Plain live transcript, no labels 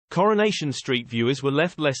Coronation Street viewers were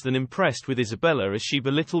left less than impressed with Isabella as she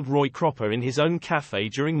belittled Roy Cropper in his own cafe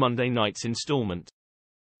during Monday night's installment.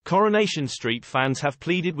 Coronation Street fans have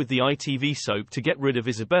pleaded with the ITV soap to get rid of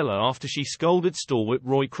Isabella after she scolded stalwart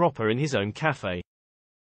Roy Cropper in his own cafe.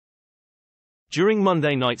 During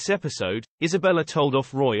Monday night's episode, Isabella told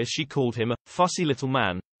off Roy as she called him a fussy little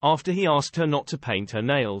man, after he asked her not to paint her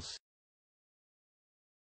nails.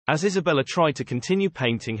 As Isabella tried to continue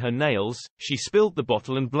painting her nails, she spilled the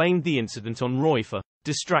bottle and blamed the incident on Roy for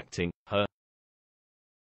distracting her.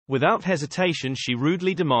 Without hesitation, she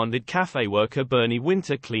rudely demanded cafe worker Bernie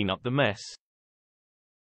Winter clean up the mess.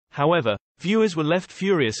 However, viewers were left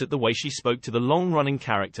furious at the way she spoke to the long-running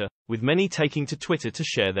character, with many taking to Twitter to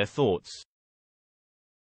share their thoughts.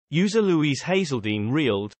 User Louise Hazeldine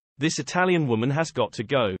reeled, "This Italian woman has got to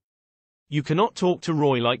go. You cannot talk to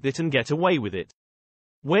Roy like that and get away with it.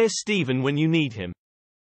 Where's Steven when you need him?"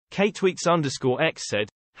 Ktweets_X said,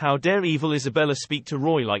 "How dare evil Isabella speak to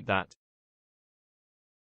Roy like that?"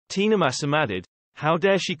 Tina Massam added, "How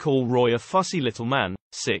dare she call Roy a fussy little man,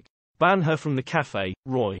 sick. Ban her from the cafe,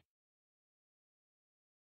 Roy."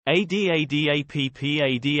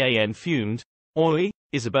 ADADAPPADAN fumed, "Oi,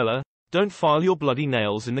 Isabella, don't file your bloody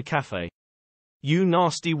nails in the cafe. You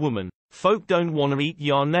nasty woman. Folk don't wanna eat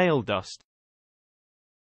your nail dust."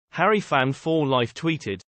 Harry Fan 4 Life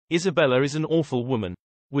tweeted, "Isabella is an awful woman,"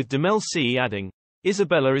 with Demel C adding,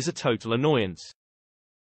 "Isabella is a total annoyance."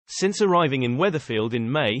 Since arriving in Weatherfield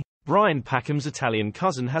in May, Brian Packham's Italian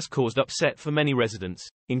cousin has caused upset for many residents,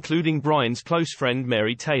 including Brian's close friend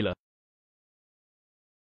Mary Taylor.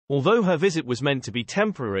 Although her visit was meant to be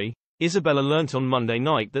temporary, Isabella learnt on Monday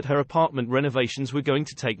night that her apartment renovations were going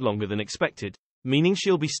to take longer than expected, meaning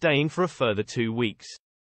she'll be staying for a further 2 weeks.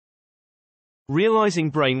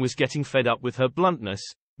 Realizing Brian was getting fed up with her bluntness,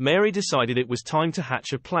 Mary decided it was time to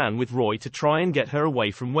hatch a plan with Roy to try and get her away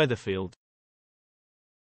from Weatherfield.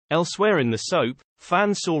 Elsewhere in the soap,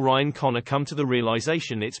 fans saw Ryan Connor come to the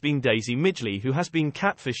realization it's been Daisy Midgley who has been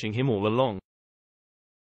catfishing him all along.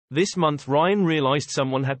 This month Ryan realized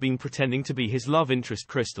someone had been pretending to be his love interest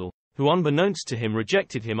Crystal, who unbeknownst to him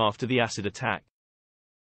rejected him after the acid attack.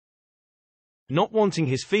 Not wanting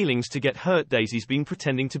his feelings to get hurt, Daisy's been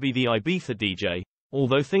pretending to be the Ibiza DJ,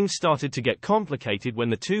 although things started to get complicated when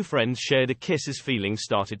the two friends shared a kiss as feelings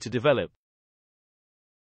started to develop.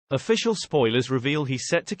 Official spoilers reveal he's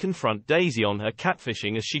set to confront Daisy on her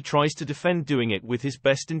catfishing as she tries to defend doing it with his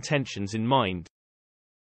best intentions in mind.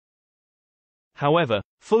 However,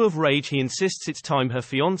 full of rage, he insists it's time her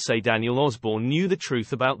fiancé Daniel Osborne knew the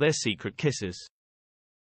truth about their secret kisses.